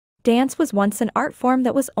Dance was once an art form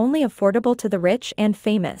that was only affordable to the rich and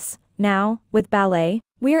famous. Now, with ballet,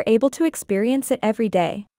 we are able to experience it every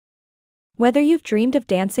day. Whether you've dreamed of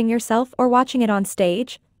dancing yourself or watching it on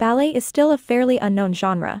stage, ballet is still a fairly unknown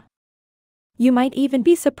genre. You might even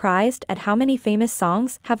be surprised at how many famous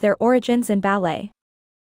songs have their origins in ballet.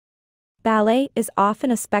 Ballet is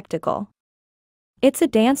often a spectacle. It's a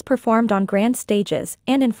dance performed on grand stages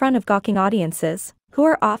and in front of gawking audiences, who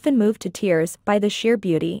are often moved to tears by the sheer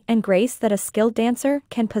beauty and grace that a skilled dancer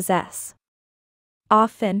can possess.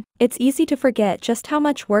 Often, it's easy to forget just how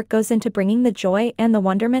much work goes into bringing the joy and the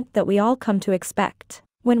wonderment that we all come to expect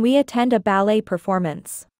when we attend a ballet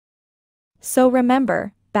performance. So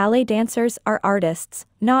remember, ballet dancers are artists,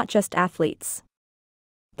 not just athletes.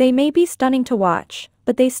 They may be stunning to watch,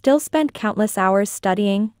 but they still spend countless hours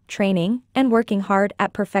studying, training, and working hard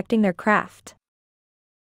at perfecting their craft.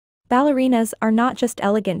 Ballerinas are not just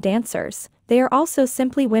elegant dancers, they are also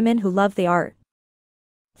simply women who love the art.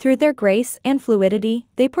 Through their grace and fluidity,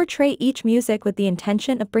 they portray each music with the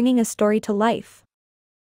intention of bringing a story to life.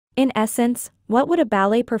 In essence, what would a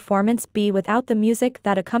ballet performance be without the music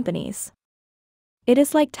that accompanies? It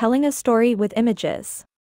is like telling a story with images.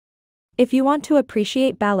 If you want to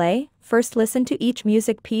appreciate ballet, first listen to each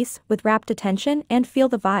music piece with rapt attention and feel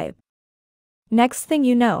the vibe. Next thing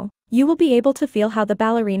you know, you will be able to feel how the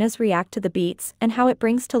ballerinas react to the beats and how it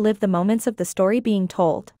brings to live the moments of the story being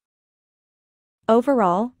told.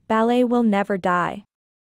 Overall, ballet will never die.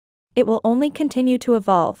 It will only continue to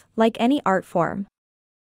evolve, like any art form.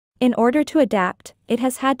 In order to adapt, it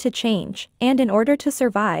has had to change, and in order to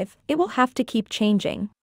survive, it will have to keep changing.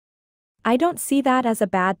 I don't see that as a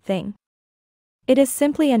bad thing. It is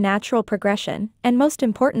simply a natural progression, and most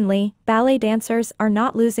importantly, ballet dancers are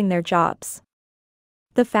not losing their jobs.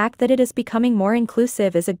 The fact that it is becoming more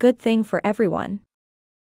inclusive is a good thing for everyone.